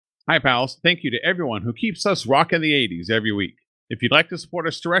Hi, pals. Thank you to everyone who keeps us rocking the 80s every week. If you'd like to support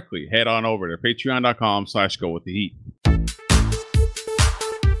us directly, head on over to patreon.com/GoWithTheHeat.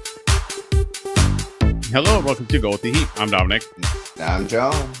 Hello and welcome to Go With The Heat. I'm Dominic. I'm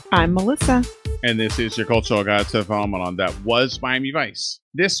John. I'm Melissa. And this is your cultural guide to phenomenon that was Miami Vice.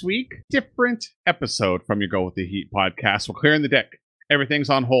 This week, different episode from your Go With The Heat podcast. We're clearing the deck. Everything's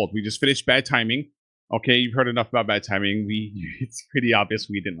on hold. We just finished Bad Timing. Okay, you've heard enough about Bad Timing. It's pretty obvious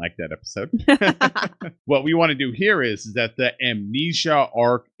we didn't like that episode. What we want to do here is that the Amnesia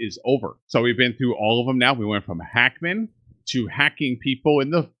arc is over. So we've been through all of them now. We went from Hackman to hacking people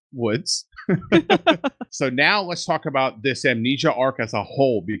in the woods. So now let's talk about this Amnesia arc as a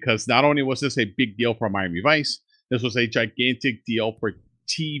whole, because not only was this a big deal for Miami Vice, this was a gigantic deal for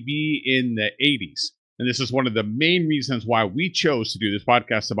TV in the 80s. And this is one of the main reasons why we chose to do this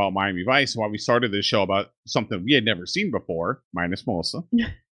podcast about Miami Vice, why we started this show about something we had never seen before, minus Melissa.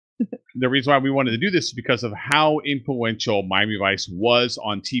 The reason why we wanted to do this is because of how influential Miami Vice was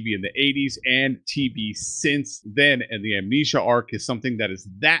on TV in the 80s and TV since then. And the Amnesia arc is something that is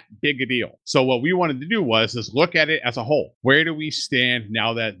that big a deal. So what we wanted to do was look at it as a whole. Where do we stand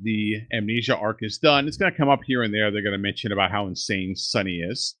now that the Amnesia arc is done? It's going to come up here and there. They're going to mention about how insane Sonny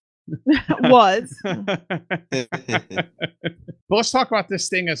is. Was. But let's talk about this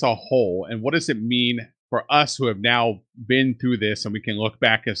thing as a whole, and what does it mean for us who have now been through this, and we can look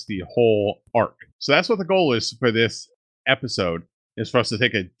back as the whole arc. So that's what the goal is for this episode, is for us to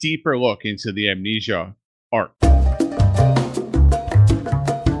take a deeper look into the Amnesia arc.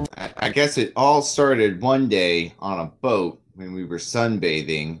 I guess it all started one day on a boat when we were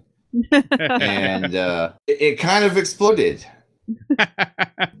sunbathing, and it kind of exploded.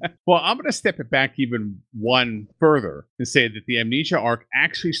 Well, I'm going to step it back even one further and say that the Amnesia arc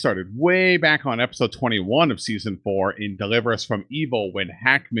actually started way back on episode 21 of season 4 in Deliver Us From Evil, when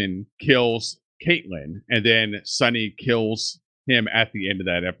Hackman kills Caitlin and then Sonny kills him at the end of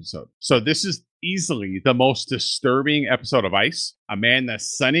that episode. So this is easily the most disturbing episode of Vice. A man that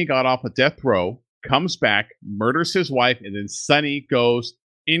Sonny got off a death row comes back, murders his wife, and then Sonny goes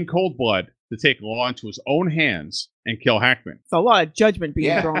in cold blood to take law into his own hands and kill Hackman. It's a lot of judgment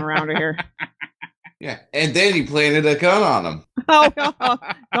being thrown around here. Yeah, and then he planted a gun on him. Oh, no.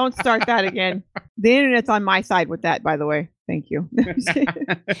 Don't start that again. The internet's on my side with that, by the way. Thank you.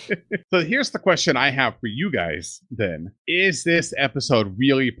 So here's the question I have for you guys then. Is this episode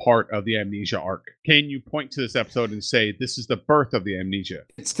really part of the Amnesia arc? Can you point to this episode and say this is the birth of the Amnesia?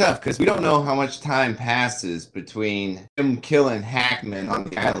 It's tough because we don't know how much time passes between him killing Hackman on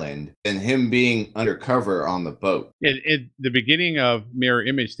the island and him being undercover on the boat. At the beginning of Mirror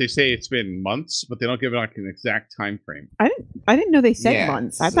Image, they say it's been months, but they don't give like an exact time frame. I didn't know they said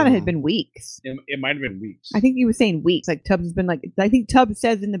months. I thought it had been weeks. It might have been weeks. I think he was saying weeks. Like Tubbs has been like, I think Tubbs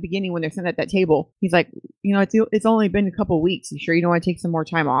says in the beginning when they're sitting at that table, he's like, it's only been a couple of weeks. You sure you don't want to take some more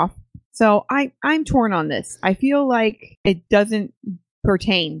time off? So I'm torn on this. I feel like it doesn't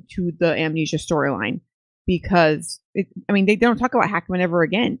pertain to the Amnesia storyline because they don't talk about Hackman ever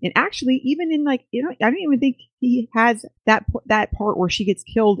again. And actually, even in I don't even think he has that part where she gets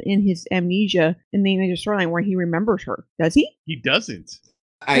killed in his Amnesia in the Amnesia storyline where he remembers her. Does he? He doesn't.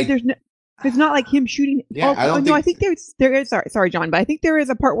 It's not like him shooting. Yeah, I think there is. Sorry, John, but I think there is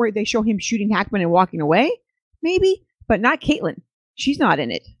a part where they show him shooting Hackman and walking away, maybe, but not Caitlin. She's not in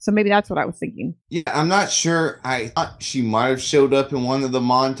it, so maybe that's what I was thinking. Yeah, I'm not sure. I thought she might have showed up in one of the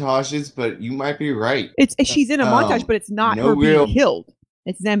montages, but you might be right. She's in a montage, but it's not her being killed.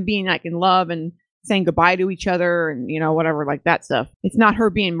 It's them being like in love and saying goodbye to each other and whatever, like that stuff. It's not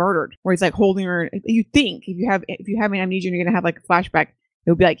her being murdered, where he's like holding her. You think if you have amnesia, and you're gonna have like a flashback. It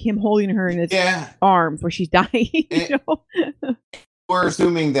would be like him holding her in his arms where she's dying. We're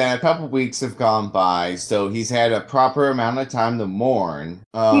assuming that a couple weeks have gone by, so he's had a proper amount of time to mourn.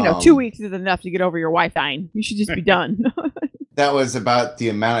 2 weeks is enough to get over your wife dying. You should just be done. That was about the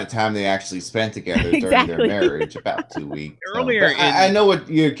amount of time they actually spent together during their marriage, about 2 weeks. Earlier, I know what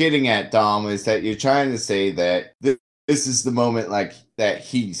you're getting at, Dom, is that you're trying to say that this is the moment like that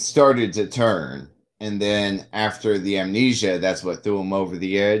he started to turn. And then after the amnesia, that's what threw him over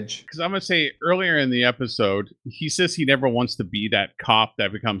the edge. Because I'm going to say earlier in the episode, he says he never wants to be that cop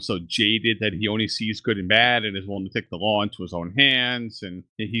that becomes so jaded that he only sees good and bad and is willing to take the law into his own hands. And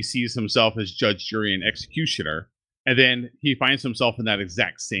he sees himself as judge, jury, and executioner. And then he finds himself in that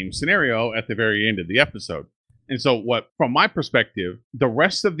exact same scenario at the very end of the episode. And so from my perspective, the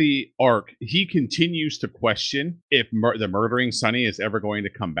rest of the arc, he continues to question if the murdering Sonny is ever going to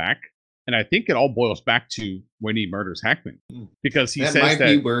come back. And I think it all boils back to when he murders Hackman, because he says that might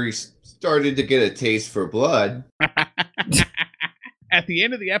be where he started to get a taste for blood. at the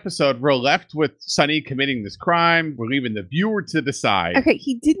end of the episode, we're left with Sonny committing this crime. We're leaving the viewer to decide. Okay,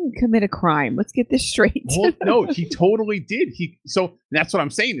 he didn't commit a crime. Let's get this straight. Well, no, he totally did. So that's what I'm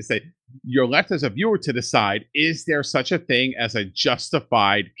saying is that you're left as a viewer to decide, is there such a thing as a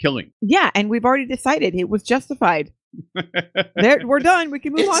justified killing? Yeah, and we've already decided it was justified. We're done. We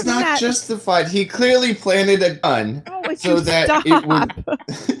can move on It's from not that. justified. He clearly planted a gun so that it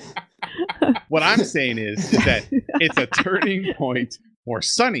would. What I'm saying is that it's a turning point for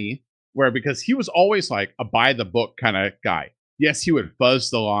Sonny, where because he was always like a by the book kind of guy. Yes, he would buzz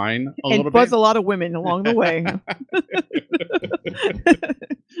the line a little bit. Buzz a lot of women along the way.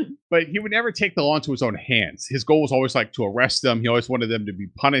 But he would never take the law into his own hands. His goal was always like to arrest them. He always wanted them to be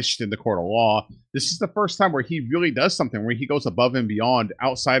punished in the court of law. This is the first time where he really does something where he goes above and beyond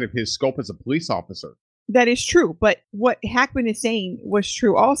outside of his scope as a police officer. That is true. But what Hackman is saying was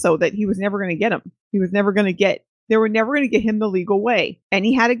true also, that he was never going to get him. They were never going to get him the legal way. And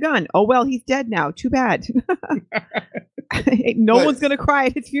he had a gun. Oh, well, he's dead now. Too bad. No one's going to cry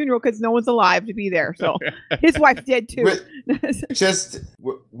at his funeral because no one's alive to be there. So his wife's dead too.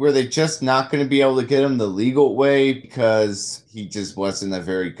 Were they just not going to be able to get him the legal way because he just wasn't a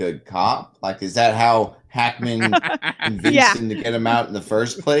very good cop? Like, is that how Hackman convinced him to get him out in the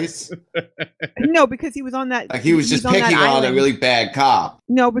first place? No, because he was on that. Like he was just picking on a really bad cop.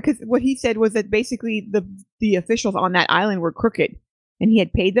 No, because what he said was that basically the officials on that island were crooked. And he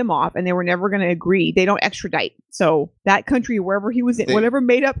had paid them off, and they were never going to agree. They don't extradite. So that country, wherever he was in, whatever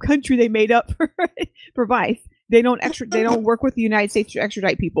made up country they made up for Vice, they don't work with the United States to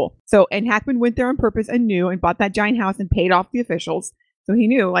extradite people. So, and Hackman went there on purpose and knew, and bought that giant house and paid off the officials. So he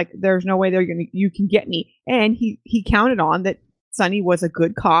knew, like, there's no way you can get me. And he counted on that Sonny was a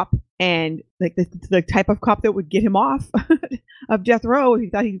good cop, and like the type of cop that would get him off of death row. He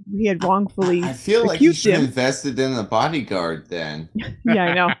thought he had wrongfully. I feel like he should have invested in a bodyguard then. Yeah,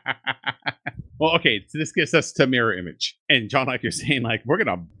 I know. Well, okay, so this gets us to mirror image. And John, like you're saying, like, we're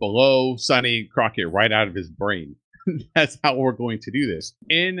going to blow Sonny Crockett right out of his brain. That's how we're going to do this.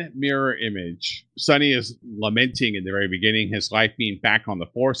 In mirror image, Sonny is lamenting in the very beginning his life being back on the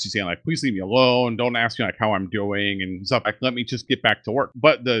force. He's saying, like, please leave me alone. Don't ask me, like, how I'm doing and stuff. Like, let me just get back to work.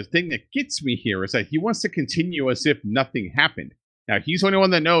 But the thing that gets me here is that he wants to continue as if nothing happened. Now, he's the only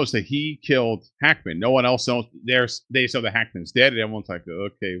one that knows that he killed Hackman. No one else knows. They say that Hackman's dead, and everyone's like,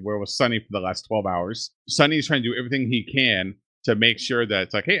 okay, where was Sonny for the last 12 hours? Sonny's trying to do everything he can to make sure that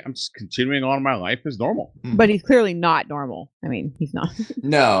it's like, hey, I'm just continuing on my life as normal. But he's clearly not normal. I mean, he's not.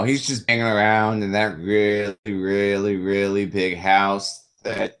 No, he's just hanging around in that really, really, really big house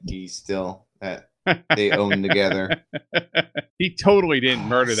that they own together. He totally didn't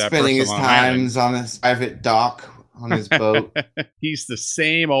murder that person. Spending his times on his private dock on his boat. He's the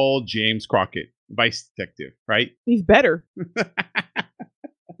same old James Crockett, vice detective, right? He's better.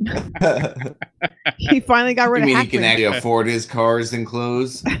 He finally got rid of Hackman. He can actually afford his cars and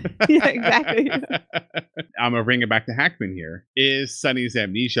clothes? Yeah, exactly. I'm going to bring it back to Hackman here. Is Sonny's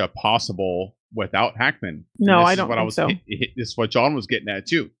amnesia possible without Hackman? No, I don't think so. This is what John was getting at,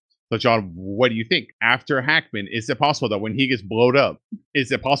 too. So, John, what do you think? After Hackman, is it possible that when he gets blowed up,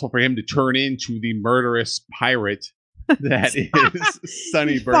 is it possible for him to turn into the murderous pirate that is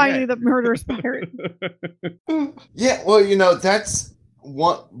Sonny Burnett? Finally, the murderous pirate. Yeah, well, that's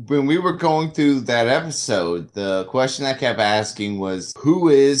what, when we were going through that episode, the question I kept asking was, who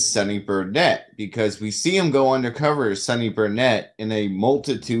is Sonny Burnett? Because we see him go undercover as Sonny Burnett in a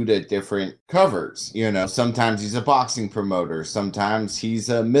multitude of different covers. Sometimes he's a boxing promoter. Sometimes he's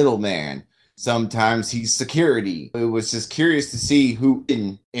a middleman. Sometimes he's security. It was just curious to see who,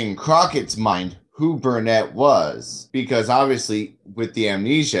 in Crockett's mind, who Burnett was. Because obviously, with the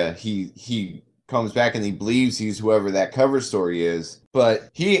amnesia, he comes back and he believes he's whoever that cover story is. But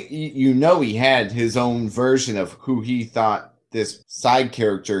he had his own version of who he thought this side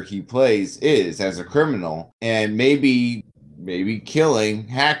character he plays is as a criminal. And maybe killing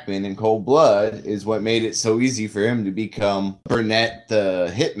Hackman in cold blood is what made it so easy for him to become Burnett the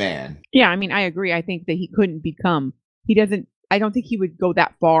hitman. Yeah, I mean, I agree. I think that he couldn't become. I don't think he would go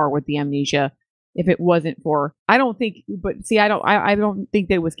that far with the amnesia if it wasn't for. I don't think think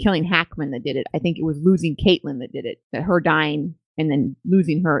that it was killing Hackman that did it. I think it was losing Caitlin that did it. That her dying and then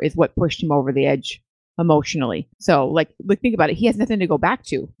losing her is what pushed him over the edge emotionally. So, like think about it. He has nothing to go back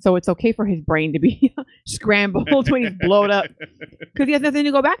to. So it's okay for his brain to be scrambled when he's blown up because he has nothing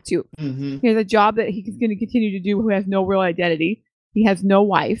to go back to. Mm-hmm. He has a job that he's going to continue to do who has no real identity. He has no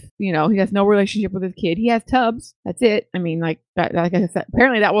wife. He has no relationship with his kid. He has Tubbs. That's it. I mean, like I said,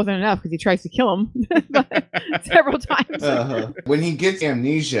 apparently that wasn't enough because he tries to kill him several times. When he gets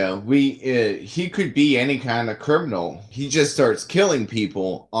amnesia, he could be any kind of criminal. He just starts killing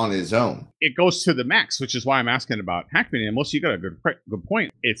people on his own. It goes to the max, which is why I'm asking about Hackman. And most you got a good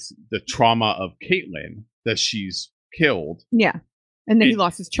point. It's the trauma of Caitlin that she's killed. Yeah. And then he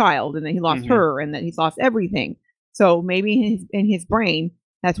lost his child, and then he lost her, and then he's lost everything. So maybe in his brain,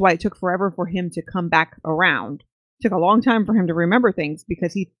 that's why it took forever for him to come back around. It took a long time for him to remember things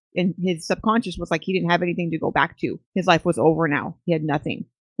because in his subconscious was like he didn't have anything to go back to. His life was over now. He had nothing,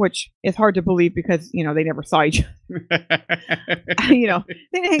 which is hard to believe because, they never saw each other. They didn't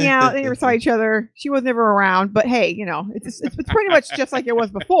hang out. They never saw each other. She was never around. But hey, it's pretty much just like it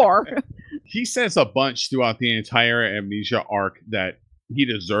was before. He says a bunch throughout the entire Amnesia arc that he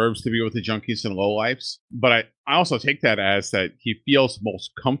deserves to be with the junkies and lowlifes. But I also take that as that he feels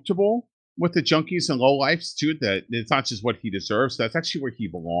most comfortable with the junkies and lowlifes too, that it's not just what he deserves. That's actually where he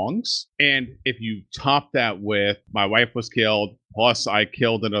belongs. And if you top that with my wife was killed, plus I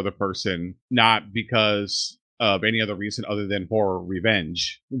killed another person, not because of any other reason other than for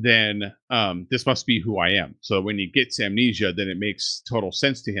revenge, then this must be who I am. So when he gets amnesia, then it makes total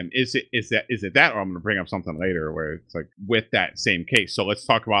sense to him. Is it that, or I'm going to bring up something later where it's like with that same case. So let's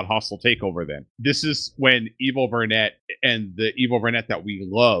talk about Hostile Takeover then. This is when Evil Burnett and the Evil Burnett that we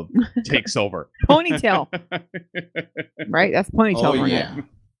love takes over. Ponytail. Right? That's Ponytail. Oh, yeah.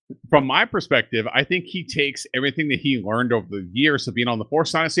 From my perspective, I think he takes everything that he learned over the years of being on the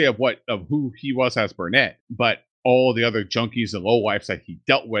force, not to say of who he was as Burnett, but all the other junkies and lowlifes that he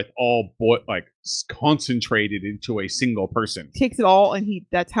dealt with, all concentrated into a single person. Takes it all, and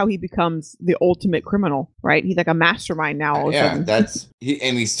that's how he becomes the ultimate criminal, right? He's like a mastermind now.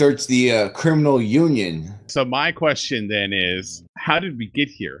 He starts the criminal union. So my question then is, how did we get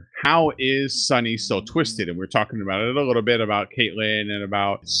here? How is Sonny so twisted? And we're talking about it a little bit about Caitlin and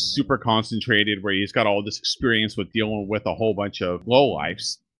about super concentrated, where he's got all this experience with dealing with a whole bunch of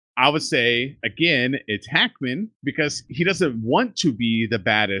lowlifes. I would say, again, it's Hackman, because he doesn't want to be the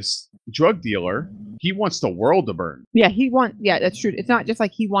baddest drug dealer. He wants the world to burn. Yeah, that's true. It's not just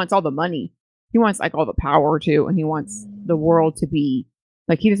like he wants all the money. He wants like all the power too, and he wants the world to be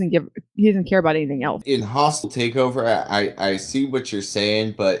like he doesn't care about anything else. In Hostile Takeover, I see what you're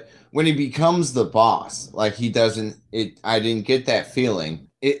saying, but when he becomes the boss, like I didn't get that feeling.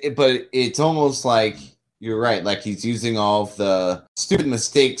 But it's almost like, you're right, like he's using all of the stupid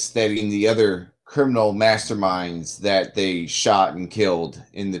mistakes that in the other criminal masterminds that they shot and killed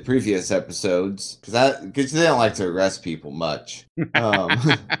in the previous episodes, because they don't like to arrest people much.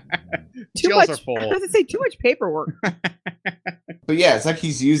 Jails are full. I was gonna say too much paperwork. But yeah, it's like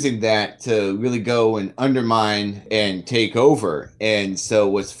he's using that to really go and undermine and take over. And so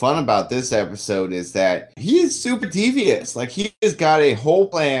what's fun about this episode is that he is super devious. Like he has got a whole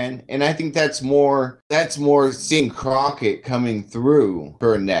plan, and I think that's more seeing Crockett coming through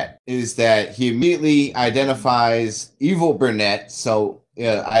Burnett, is that he immediately identifies evil Burnett. So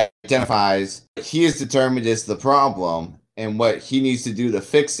identifies he is determined as the problem and what he needs to do to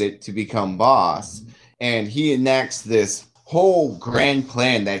fix it to become boss. And he enacts this whole grand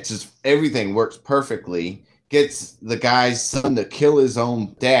plan that just everything works perfectly. Gets the guy's son to kill his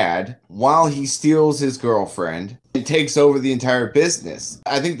own dad while he steals his girlfriend and takes over the entire business.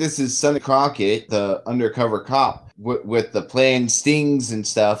 I think this is Sonny Crockett, the undercover cop, with the planned stings and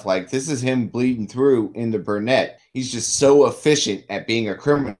stuff. Like, this is him bleeding through into Burnett. He's just so efficient at being a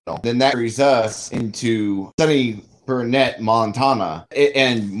criminal. Then that brings us into Sonny Burnett, Montana,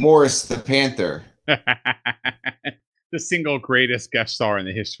 and Morris the Panther. The single greatest guest star in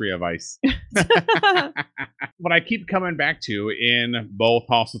the history of Ice. What I keep coming back to in both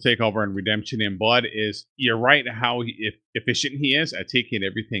Hostile Takeover and Redemption in Blood is, you're right how efficient he is at taking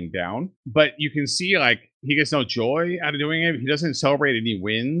everything down. But you can see, like, he gets no joy out of doing it. He doesn't celebrate any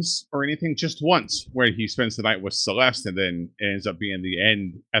wins or anything. Just once, where he spends the night with Celeste, and then it ends up being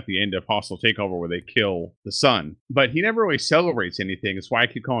at the end of Hostile Takeover, where they kill the son. But he never really celebrates anything. It's why I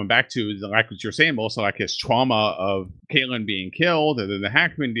keep coming back to, like what you're saying, also like his trauma of Caitlin being killed, and then the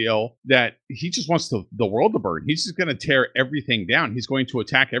Hackman deal, that he just wants the world to burn. He's just going to tear everything down. He's going to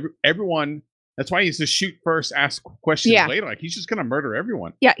attack everyone. That's why he's to shoot first, ask questions later. Like, he's just going to murder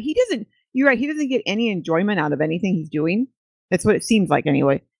everyone. Yeah, he doesn't. You're right. He doesn't get any enjoyment out of anything he's doing. That's what it seems like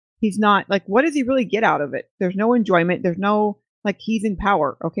anyway. He's not like, what does he really get out of it? There's no enjoyment. There's no, like, he's in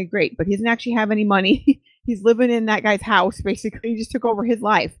power. Okay, great. But he doesn't actually have any money. He's living in that guy's house, basically. He just took over his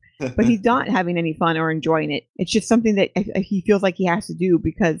life. But he's not having any fun or enjoying it. It's just something that he feels like he has to do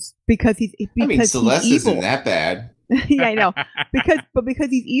because Celeste he's isn't evil. that bad. Yeah, I know. Because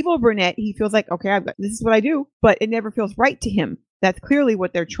he's evil, Burnett, he feels like, okay, this is what I do, but it never feels right to him. That's clearly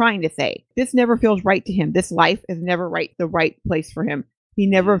what they're trying to say. This never feels right to him. This life is never the right place for him. He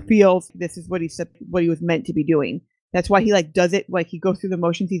never feels this is what he was meant to be doing. That's why he does it. He goes through the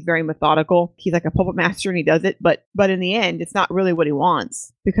motions. He's very methodical. He's like a puppet master and he does it. But in the end, it's not really what he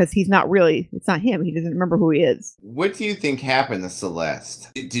wants because it's not him. He doesn't remember who he is. What do you think happened to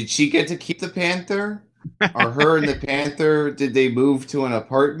Celeste? Did she get to keep the Panther? Or her and the Panther, did they move to an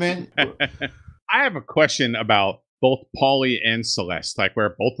apartment? I have a question about both Polly and Celeste,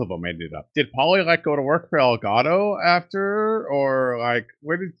 where both of them ended up. Did Polly go to work for Elgato after, or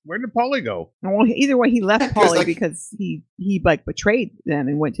where did Polly go? Well, either way, he left Polly because he betrayed them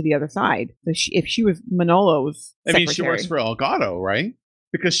and went to the other side. So if she was Manolo's secretary. She works for Elgato, right?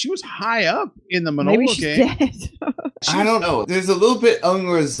 Because she was high up in the Manolo Maybe she's gang. Dead. I don't know. There's a little bit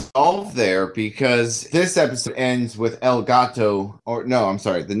unresolved there because this episode ends with Elgato,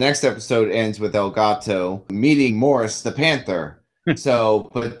 the next episode ends with Elgato meeting Morris the Panther.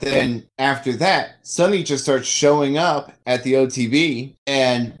 But then after that, Sonny just starts showing up at the OTB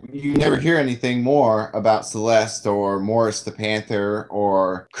and you never hear anything more about Celeste or Morris the Panther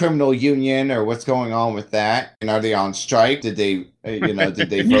or criminal union or what's going on with that. And are they on strike? Did they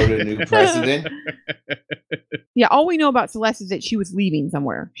vote a new president? Yeah, all we know about Celeste is that she was leaving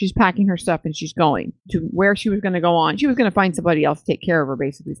somewhere. She's packing her stuff and she's going to where she was going to go on. She was going to find somebody else to take care of her,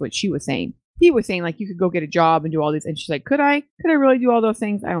 basically, is what she was saying. He was saying, you could go get a job and do all this. And she's like, could I really do all those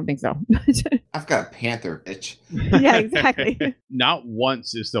things? I don't think so. I've got a Panther, bitch. Yeah, exactly. Not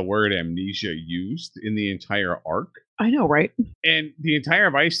once is the word amnesia used in the entire arc. I know, right? And the entire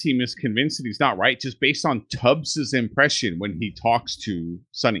Vice team is convinced that he's not right, just based on Tubbs's impression when he talks to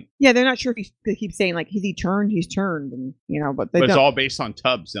Sonny. Yeah, they're not sure if he keeps saying, has he turned? He's turned. And, but it's all based on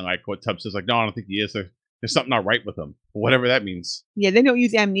Tubbs and what Tubbs says, no, I don't think he is. There's something not right with him, whatever that means. Yeah, they don't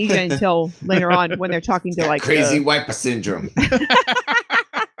use amnesia until later on when they're talking to crazy wiper syndrome.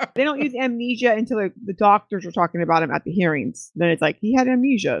 They don't use amnesia until the doctors are talking about him at the hearings. Then it's he had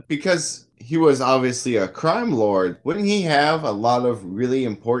amnesia. Because he was obviously a crime lord. Wouldn't he have a lot of really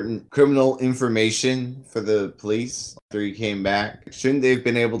important criminal information for the police after he came back? Shouldn't they have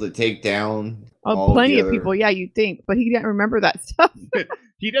been able to take down plenty of people? Yeah, you'd think. But he didn't remember that stuff.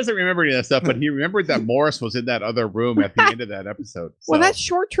 He doesn't remember any of that stuff, but he remembered that Morris was in that other room at the end of that episode. So. Well, that's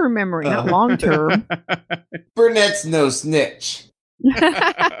short-term memory, not long-term. Burnett's no snitch.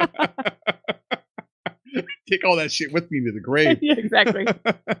 Take all that shit with me to the grave. Yeah, exactly.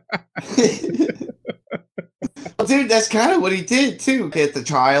 Well, dude, that's kind of what he did, too. At the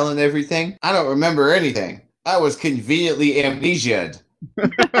trial and everything. I don't remember anything. I was conveniently amnesia'd.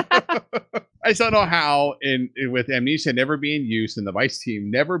 I just don't know how, with amnesia never being used and the Vice team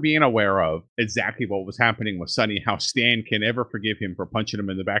never being aware of exactly what was happening with Sonny, how Stan can ever forgive him for punching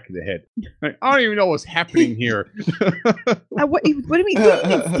him in the back of the head. I don't even know what's happening here. What do you mean,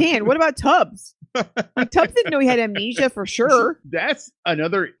 Stan? What about Tubbs? Tubbs didn't know he had amnesia for sure. That's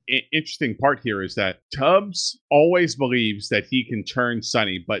another interesting part here is that Tubbs always believes that he can turn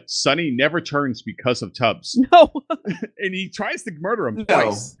Sonny, but Sonny never turns because of Tubbs. No. And he tries to murder him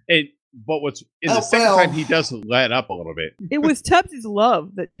twice. But the second time he does let up a little bit. It was Tubbs'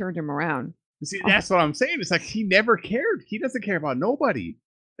 love that turned him around. See, that's what I'm saying. It's he never cared. He doesn't care about nobody.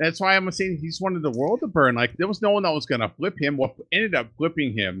 That's why I'm saying he's wanted the world to burn. There was no one that was going to flip him. What ended up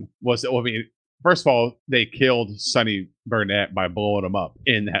flipping him was, first of all, they killed Sonny Burnett by blowing him up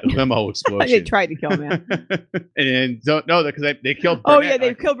in that limo explosion. They tried to kill him, yeah. And because they killed Burnett. Oh, yeah,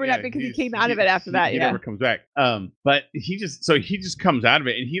 they killed Burnett because he came out of it after that, He never comes back. But he just comes out of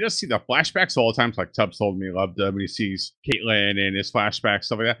it, and he does see the flashbacks all the time. Like Tubbs told me he loved them, and he sees Caitlin and his flashbacks,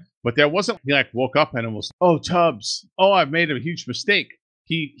 stuff like that. But there wasn't, he woke up and it was, oh, Tubbs, I've made a huge mistake.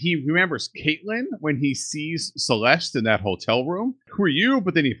 He remembers Caitlin when he sees Celeste in that hotel room. Who are you?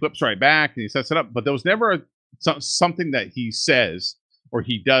 But then he flips right back and he sets it up. But there was never something that he says or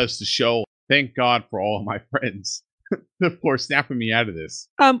he does to show, thank God for all of my friends for snapping me out of this.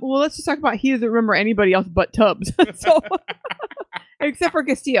 Well, let's just talk about he doesn't remember anybody else but Tubbs. Except for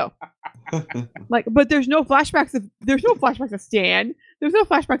Castillo. But there's no flashbacks of Stan. There's no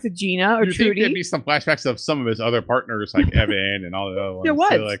flashbacks of Gina or Trudy. Trudy. There'd be some flashbacks of some of his other partners, like Evan and all the other ones. There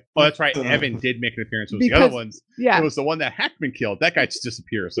was. So that's right. Evan did make an appearance with the other ones. Yeah. It was the one that Hackman killed. That guy just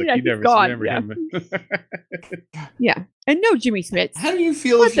disappears. Yeah, you never remember him. Yeah. And no Jimmy Smits. How do you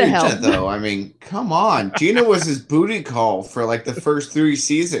feel if you're dead, though? I mean, come on. Gina was his booty call for the first 3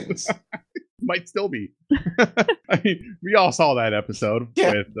 seasons. Might still be. I mean, we all saw that episode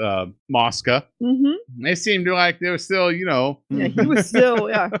with Mosca. Mm-hmm. They seemed like they were still, Yeah, he was still,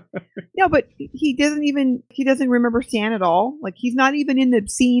 Yeah, but he doesn't remember Stan at all. Like, he's not even in the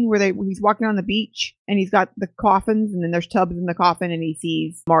scene where he's walking on the beach and he's got the coffins and then there's Tubbs in the coffin and he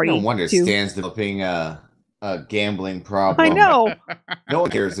sees Marty. No wonder too. Stan's developing a gambling problem. I know. No one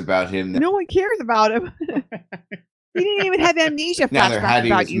cares about him. No one cares about him. He didn't even have amnesia flashbacks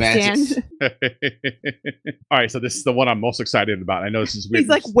about you, Stan. All right, so this is the one I'm most excited about. I know this is weird. He's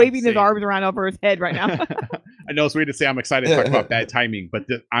like waving his arms around over his head right now. I know it's weird to say I'm excited to talk about bad timing, but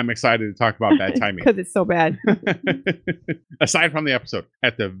I'm excited to talk about bad timing. Because it's so bad. Aside from the episode,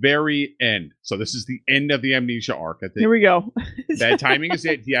 at the very end, so this is the end of the Amnesia arc. Here we go. Bad timing is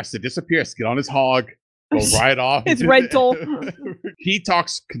it. He has to disappear, has to get on his hog, go right off. His rental. He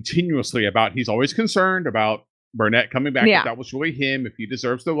talks continuously about, he's always concerned about Burnett coming back, if that was really him, if he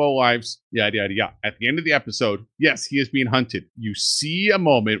deserves the low lives, yada, yada, yada. At the end of the episode, yes, he is being hunted. You see a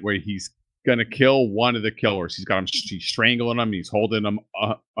moment where he's going to kill one of the killers. He's strangling him. He's holding him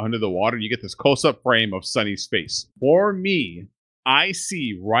under the water. You get this close-up frame of Sonny's face. For me, I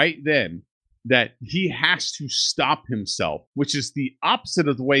see right then that he has to stop himself, which is the opposite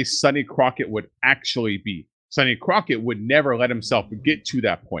of the way Sonny Crockett would actually be. Sonny Crockett would never let himself get to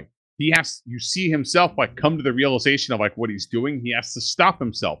that point. You see himself like come to the realization of like what he's doing. He has to stop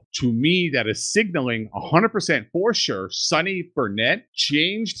himself. To me, that is signaling 100% for sure. Sonny Burnett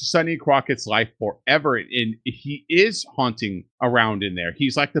changed Sonny Crockett's life forever. And he is haunting around in there.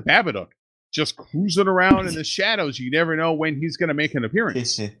 He's like the Babadook, just cruising around in the shadows. You never know when he's going to make an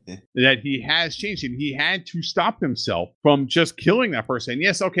appearance. That he has changed, and he had to stop himself from just killing that person.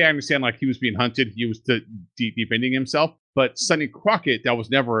 Yes, okay, I understand, like he was being hunted. He was defending himself. But Sonny Crockett, that was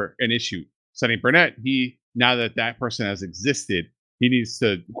never an issue. Sonny Burnett, now that person has existed, he needs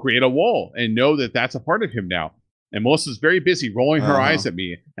to create a wall and know that that's a part of him now. And Melissa's very busy rolling her eyes at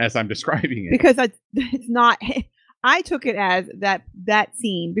me as I'm describing it. Because it's not... I took it as that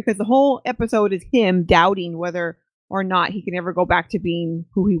scene, because the whole episode is him doubting whether or not he can ever go back to being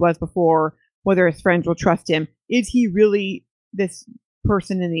who he was before, whether his friends will trust him. Is he really this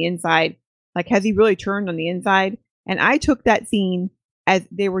person in the inside? Like, has he really turned on the inside? And I took that scene as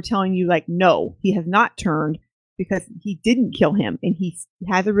they were telling you, like, no, he has not turned because he didn't kill him. And he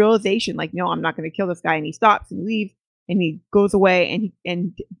has a realization, like, no, I'm not going to kill this guy. And he stops and leaves and he goes away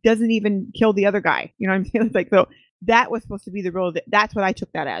and doesn't even kill the other guy. You know what I'm saying? It's like, so that was supposed to be the real, that's what I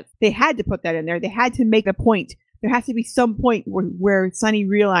took that as. They had to put that in there. They had to make a point. There has to be some point where Sonny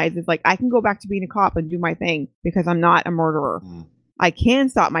realizes, like, I can go back to being a cop and do my thing because I'm not a murderer. I can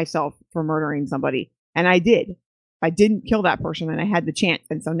stop myself from murdering somebody. And I did. I didn't kill that person and I had the chance.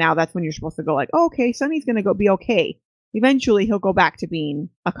 And so now that's when you're supposed to go like, oh, okay, Sonny's going to go be okay. Eventually he'll go back to being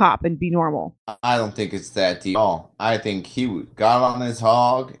a cop and be normal. I don't think it's that deep at all. I think he got on his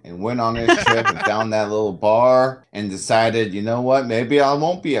hog and went on his trip and found that little bar and decided, you know what, maybe I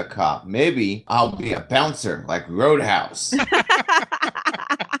won't be a cop. Maybe I'll be a bouncer like Roadhouse.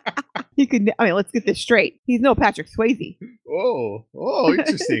 Let's get this straight. He's no Patrick Swayze. Oh,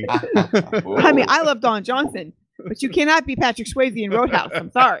 interesting. I mean, I love Don Johnson. But you cannot be Patrick Swayze in Roadhouse. I'm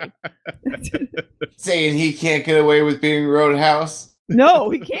sorry. Saying he can't get away with being Roadhouse?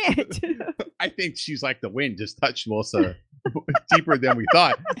 No, he can't. I think she's like the wind, just touched Melissa deeper than we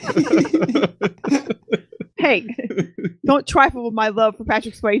thought. Hey, don't trifle with my love for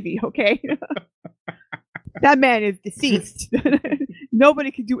Patrick Swayze, okay? That man is deceased. Nobody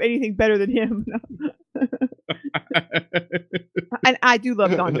can do anything better than him. And I do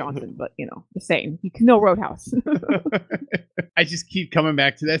love Don Johnson, but the same. No Roadhouse. I just keep coming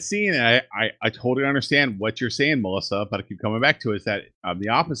back to that scene, and I totally understand what you're saying, Melissa, but I keep coming back to it, is that the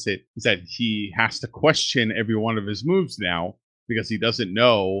opposite is that he has to question every one of his moves now because he doesn't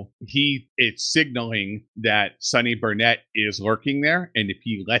know. It's signaling that Sonny Burnett is lurking there, and if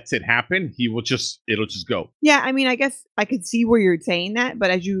he lets it happen, it'll just go. Yeah, I mean, I guess I could see where you're saying that, but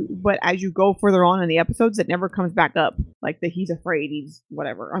as you go further on in the episodes, it never comes back up. Like that he's afraid, he's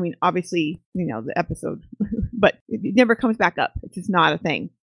whatever. I mean, obviously, the episode, but it never comes back up. It's just not a thing.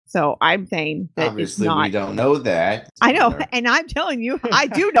 So I'm saying that obviously it's not. We don't know that. I know, and I'm telling you, I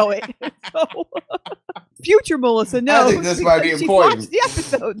do know it. So future Melissa knows. I think this might be important. Watched the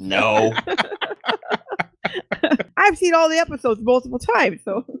episode. No. I've seen all the episodes multiple times.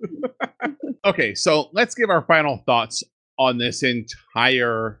 So okay, so let's give our final thoughts on this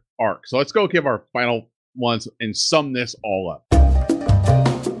entire arc. So let's go give our final ones and sum this all up.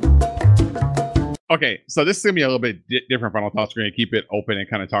 Okay, so this is going to be a little bit different final thoughts. We're going to keep it open and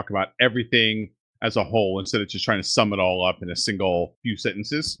kind of talk about everything as a whole instead of just trying to sum it all up in a single few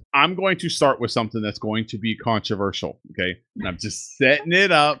sentences. I'm going to start with something that's going to be controversial. Okay. And I'm just setting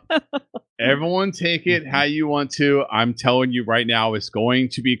it up. Everyone take it how you want to. I'm telling you right now, it's going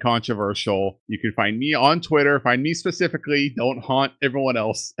to be controversial. You can find me on Twitter. Find me specifically. Don't haunt everyone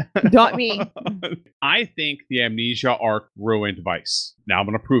else. Not me. I think the Amnesia arc ruined Vice. Now I'm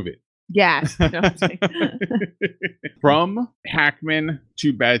going to prove it. Yes. No, From Hackman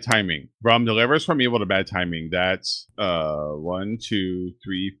to bad timing. From delivers from evil to bad timing. That's 1, 2,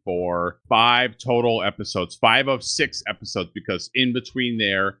 3, 4, 5 total episodes. 5 of 6 episodes, because in between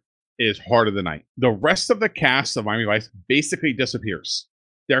there is Heart of the Night. The rest of the cast of Miami Vice basically disappears.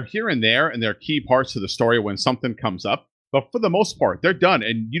 They're here and there, and they're key parts of the story when something comes up. But for the most part, they're done,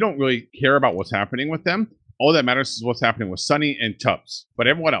 and you don't really care about what's happening with them. All that matters is what's happening with Sonny and Tubbs. But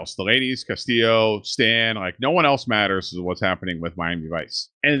everyone else, the ladies, Castillo, Stan, like no one else matters is what's happening with Miami Vice.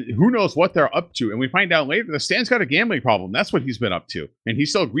 And who knows what they're up to. And we find out later that Stan's got a gambling problem. That's what he's been up to. And he's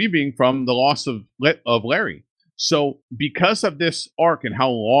still grieving from the loss of Larry. So because of this arc and how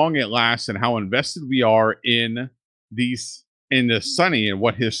long it lasts and how invested we are in the Sonny and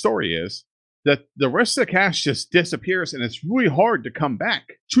what his story is, that the rest of the cast just disappears, and it's really hard to come back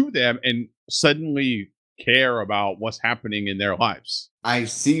to them and suddenly care about what's happening in their lives. I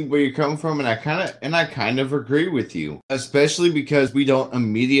see where you're coming from, and I kind of agree with you, especially because we don't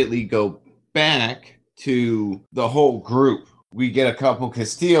immediately go back to the whole group. We get a couple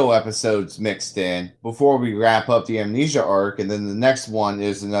Castillo episodes mixed in before we wrap up the Amnesia arc, and then the next one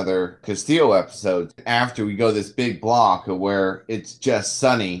is another Castillo episode after we go this big block of where it's just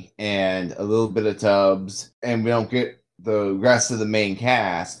Sonny and a little bit of Tubbs, and we don't get the rest of the main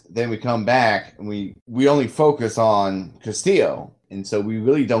cast. Then we come back and we only focus on Castillo, and so we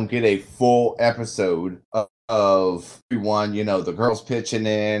really don't get a full episode of everyone, the girls pitching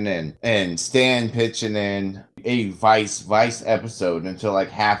in and Stan pitching in, a Vice episode until like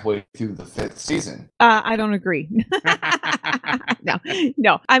halfway through the 5th season. I don't agree.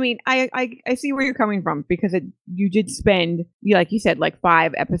 No. I mean, I see where you're coming from, because you did spend, like you said, like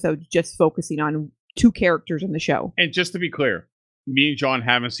 5 episodes just focusing on 2 characters in the show. And just to be clear, me and John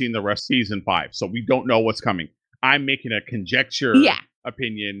haven't seen the rest of season 5, so we don't know what's coming. I'm making a conjecture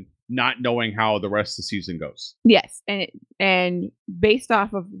opinion, not knowing how the rest of the season goes. Yes, and based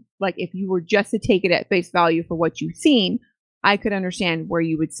off of, like, if you were just to take it at face value for what you've seen, I could understand where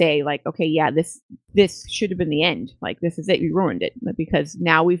you would say, like, okay, yeah, this should have been the end. Like, this is it. You ruined it. Because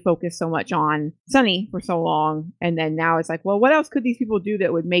now we focus so much on Sonny for so long. And then now it's like, well, what else could these people do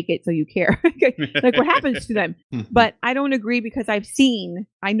that would make it so you care? Like, what happens to them? But I don't agree, because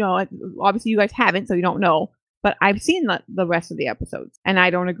I know, obviously you guys haven't, so you don't know. But I've seen the rest of the episodes, and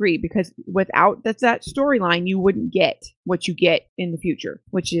I don't agree, because without that storyline, you wouldn't get what you get in the future,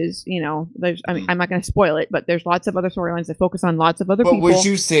 which is, there's, I mean, I'm not going to spoil it, but there's lots of other storylines that focus on lots of other people. But would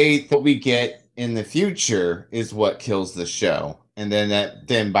you say what we get in the future is what kills the show? And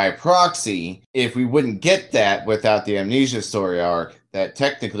then by proxy, if we wouldn't get that without the Amnesia story arc, that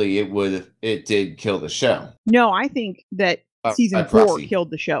technically it did kill the show. No, I think that season 4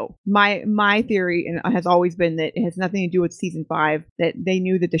 killed the show. My theory has always been that it has nothing to do with season 5, that they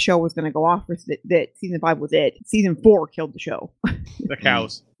knew that the show was going to go off, that season 5 was it. Season 4 killed the show. The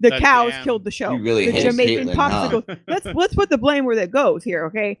cows. The cows killed the show. You really the hate Jamaican Caitlin, popsicles. Let's put the blame where that goes here,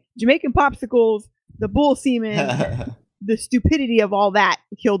 okay? Jamaican popsicles, the bull semen, the stupidity of all that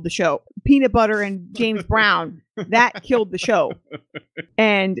killed the show. Peanut butter and James Brown, that killed the show.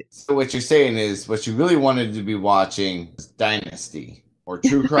 And so what you're saying is, what you really wanted to be watching was Dynasty or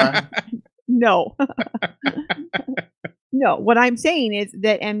True Crime? No. No, what I'm saying is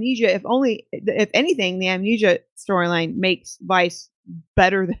that Amnesia, if anything, the Amnesia storyline makes Vice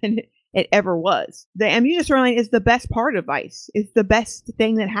better than it ever was. The Amnesia storyline is the best part of Vice. It's the best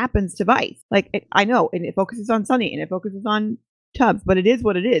thing that happens to Vice. Like, I know, and it focuses on Sonny, and it focuses on Tubbs, but it is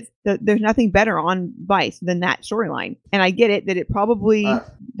what it is. There's nothing better on Vice than that storyline. And I get it that it probably,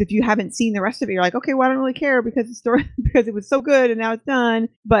 if you haven't seen the rest of it, you're like, okay, well, I don't really care because because it was so good and now it's done.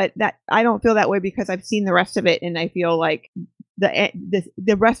 But that I don't feel that way, because I've seen the rest of it, and I feel like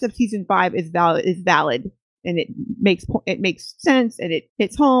the rest of season 5 is valid, and it makes sense, and it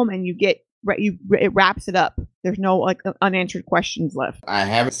hits home, and it wraps it up. There's no like unanswered questions left. I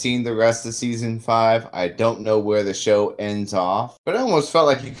haven't seen the rest of season 5. I don't know where the show ends off, but I almost felt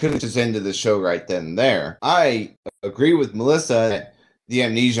like you could have just ended the show right then and there. I agree with Melissa that the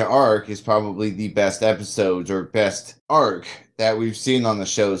Amnesia arc is probably the best episodes or best arc that we've seen on the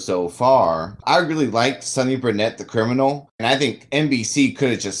show so far. I really liked Sonny Burnett, the criminal, and I think NBC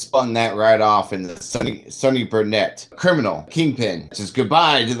could have just spun that right off in the Sonny Burnett criminal kingpin. Just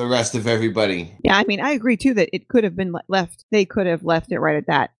goodbye to the rest of everybody. Yeah, I mean, I agree too that it could have been left. They could have left it right at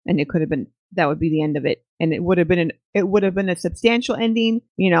that, and it could have been that would be the end of it, and it would have been a substantial ending.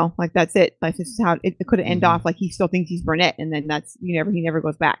 Like that's it. Like this is how it could have ended off. Like he still thinks he's Burnett, and then he never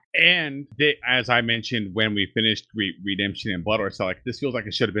goes back. And as I mentioned when we finished Redemption and Blood Orchestra, like this feels like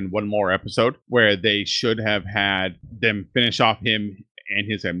it should have been one more episode where they should have had them finish off him and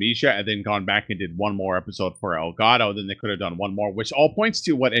his amnesia, and then gone back and did one more episode for Elgato. Then they could have done one more, which all points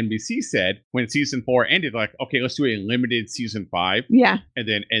to what NBC said when season 4 ended. Like, okay, let's do a limited season 5, yeah, and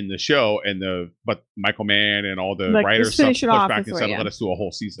then end the show. But Michael Mann and all the writers finish stuff it pushed off back and said, let us do a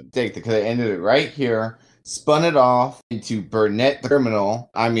whole season. They could have ended it right here, spun it off into Burnett the criminal.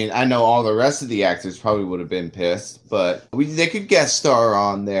 I mean, I know all the rest of the actors probably would have been pissed, but they could guest star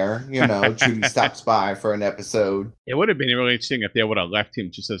on there. Trudy stops by for an episode. It would have been really interesting if they would have left him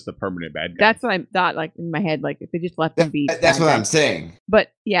just as the permanent bad guy. That's what I thought, like in my head, like if they just left him be. That's what I'm saying.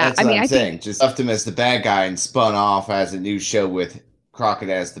 But yeah, that's what I'm saying. Just left him as the bad guy and spun off as a new show with Crockett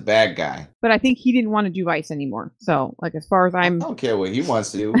as the bad guy. But I think he didn't want to do Vice anymore. So, like, as far as I don't care what he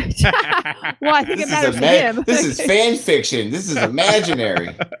wants to do. Well, I think it matters to him. This is fan fiction. This is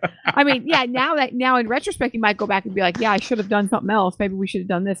imaginary. I mean, yeah. Now in retrospect, you might go back and be like, "Yeah, I should have done something else. Maybe we should have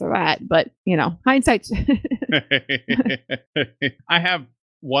done this or that." But hindsight's. I have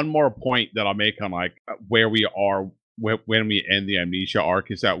one more point that I'll make on like where we are when we end the Amnesia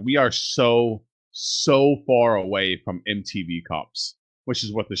arc is that we are so far away from MTV Cops, which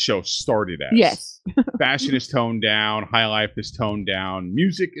is what the show started as. Yes. Fashion is toned down, high life is toned down,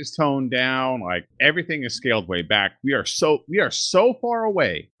 music is toned down, like everything is scaled way back. We are so far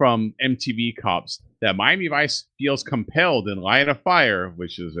away from MTV Cops that Miami Vice feels compelled in Light of Fire,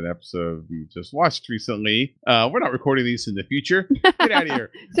 which is an episode we just watched recently. We're not recording these in the future. Get out of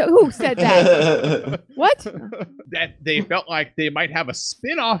here. So who said that? What? That they felt like they might have a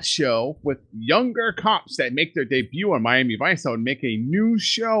spin-off show with younger cops that make their debut on Miami Vice that would make a new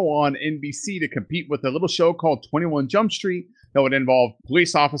show on NBC to compete with a little show called 21 Jump Street that would involve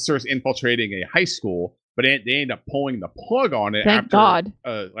police officers infiltrating a high school, but they end up pulling the plug on it. Thank God.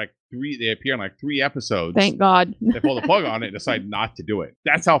 They appear in like 3 episodes. Thank God. They pull the plug on it and decide not to do it.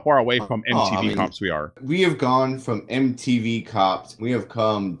 That's how far away from MTV Cops we are. We have gone from MTV Cops. We have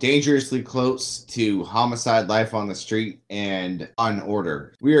come dangerously close to Homicide: Life on the Street and On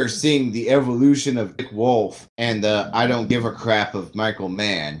Order. We are seeing the evolution of Dick Wolf and the I don't give a crap of Michael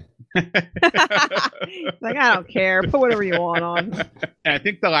Mann. Like, I don't care. Put whatever you want on. And I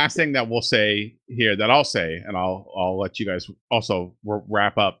think the last thing that we'll say here, that I'll say, and I'll let you guys also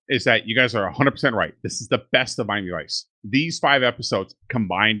wrap up, is that you guys are 100% right. This is the best of Miami Vice. These 5 episodes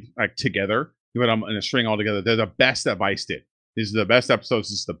combined, like together, you put them in a string all together, they're the best that Vice did. These are the best episodes.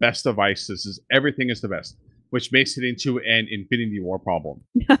 This is the best of Vice. Everything is the best, which makes it into an Infinity War problem.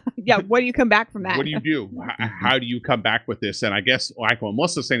 Yeah, what do you come back from that? What do you do? How do you come back with this? And I guess, like what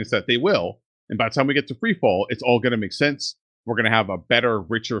Melissa's saying, is that they will. And by the time we get to Freefall, it's all going to make sense. We're going to have a better,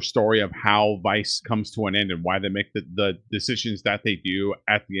 richer story of how Vice comes to an end and why they make the decisions that they do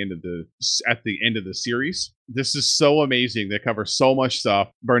at the end of the series. This is so amazing. They cover so much stuff.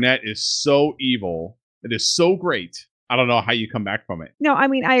 Burnett is so evil. It is so great. I don't know how you come back from it. No, I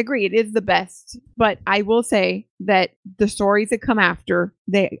mean, I agree. It is the best. But I will say that the stories that come after,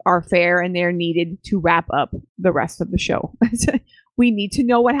 they are fair and they're needed to wrap up the rest of the show. We need to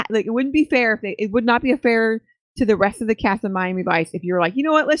know what it wouldn't be fair if it would not be fair to the rest of the cast of Miami Vice if you're like, you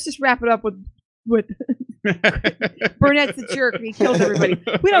know what, let's just wrap it up with Burnett's a jerk and he kills everybody.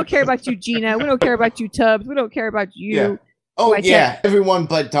 We don't care about you, Gina. We don't care about you, Tubbs. We don't care about you. Yeah. Oh, yeah. Everyone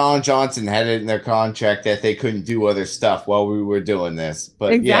but Don Johnson had it in their contract that they couldn't do other stuff while we were doing this.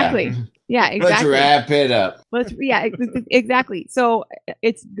 But exactly. Yeah, exactly. Let's wrap it up. Exactly. So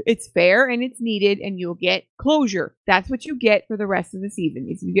it's fair and it's needed, and you'll get closure. That's what you get for the rest of the season.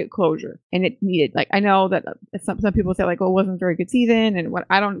 Is you get closure, and it's needed. Like, I know that some people say like, "Oh, it wasn't a very good season," and what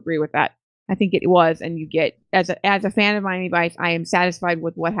I don't agree with that. I think it was, and you get as a fan of Miami Vice, I am satisfied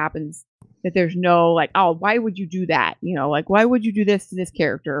with what happens. That there's no like, oh, why would you do that? Like, why would you do this to this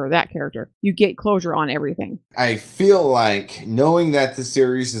character or that character? You get closure on everything. I feel like knowing that the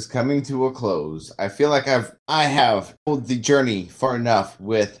series is coming to a close, I feel like I have pulled the journey far enough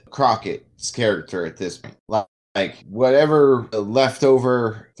with Crockett's character at this point. Like whatever left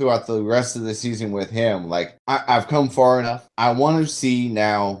over throughout the rest of the season with him, like I've come far enough. I want to see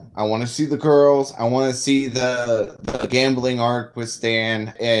the girls. I want to see the gambling arc with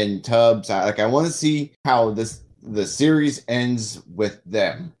Stan and Tubbs. I want to see how the series ends with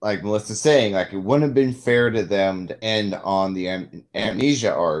them. Like Melissa's saying, like it wouldn't have been fair to them to end on the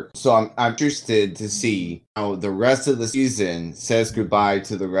Amnesia arc. So I'm interested to see how the rest of the season says goodbye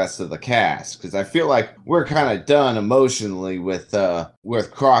to the rest of the cast, because I feel like we're kind of done emotionally with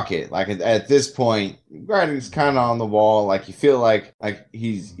Crockett. Like at this point, writing's kind of on the wall. Like you feel like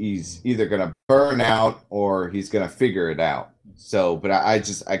he's either gonna burn out or he's gonna figure it out. So, but I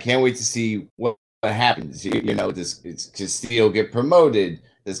can't wait to see what happens. You know, does Steele get promoted?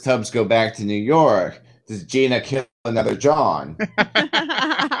 Does Tubbs go back to New York? Does Gina kill another John?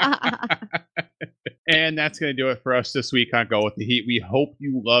 And that's going to do it for us this week on Go With The Heat. We hope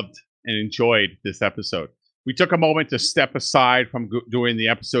you loved and enjoyed this episode. We took a moment to step aside from doing the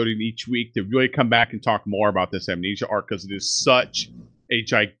episode in each week to really come back and talk more about this Amnesia arc, because it is such a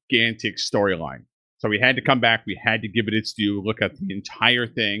gigantic storyline. So we had to come back. We had to give it its due, look at the entire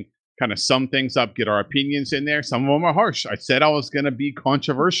thing, kind of sum things up, get our opinions in there. Some of them are harsh. I said I was going to be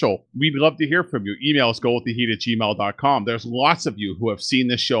controversial. We'd love to hear from you. Email us, gowiththeheat@gmail.com. There's lots of you who have seen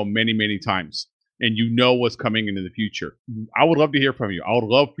this show many, many times, and you know what's coming into the future. I would love to hear from you. I would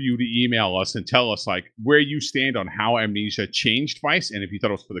love for you to email us and tell us like where you stand on how Amnesia changed Vice, and if you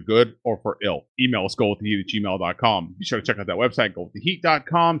thought it was for the good or for ill. Email us, gowiththeheat@gmail.com. Be sure to check out that website,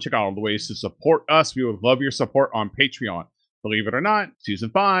 gowiththeheat.com. Check out all the ways to support us. We would love your support on Patreon. Believe it or not,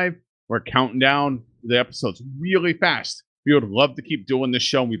 season 5, we're counting down the episodes really fast. We would love to keep doing this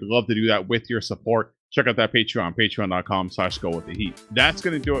show, and we'd love to do that with your support. Check out that Patreon, patreon.com/gowiththeheat. That's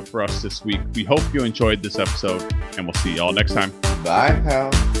going to do it for us this week. We hope you enjoyed this episode, and we'll see y'all next time. Bye,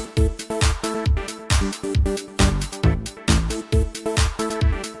 pal.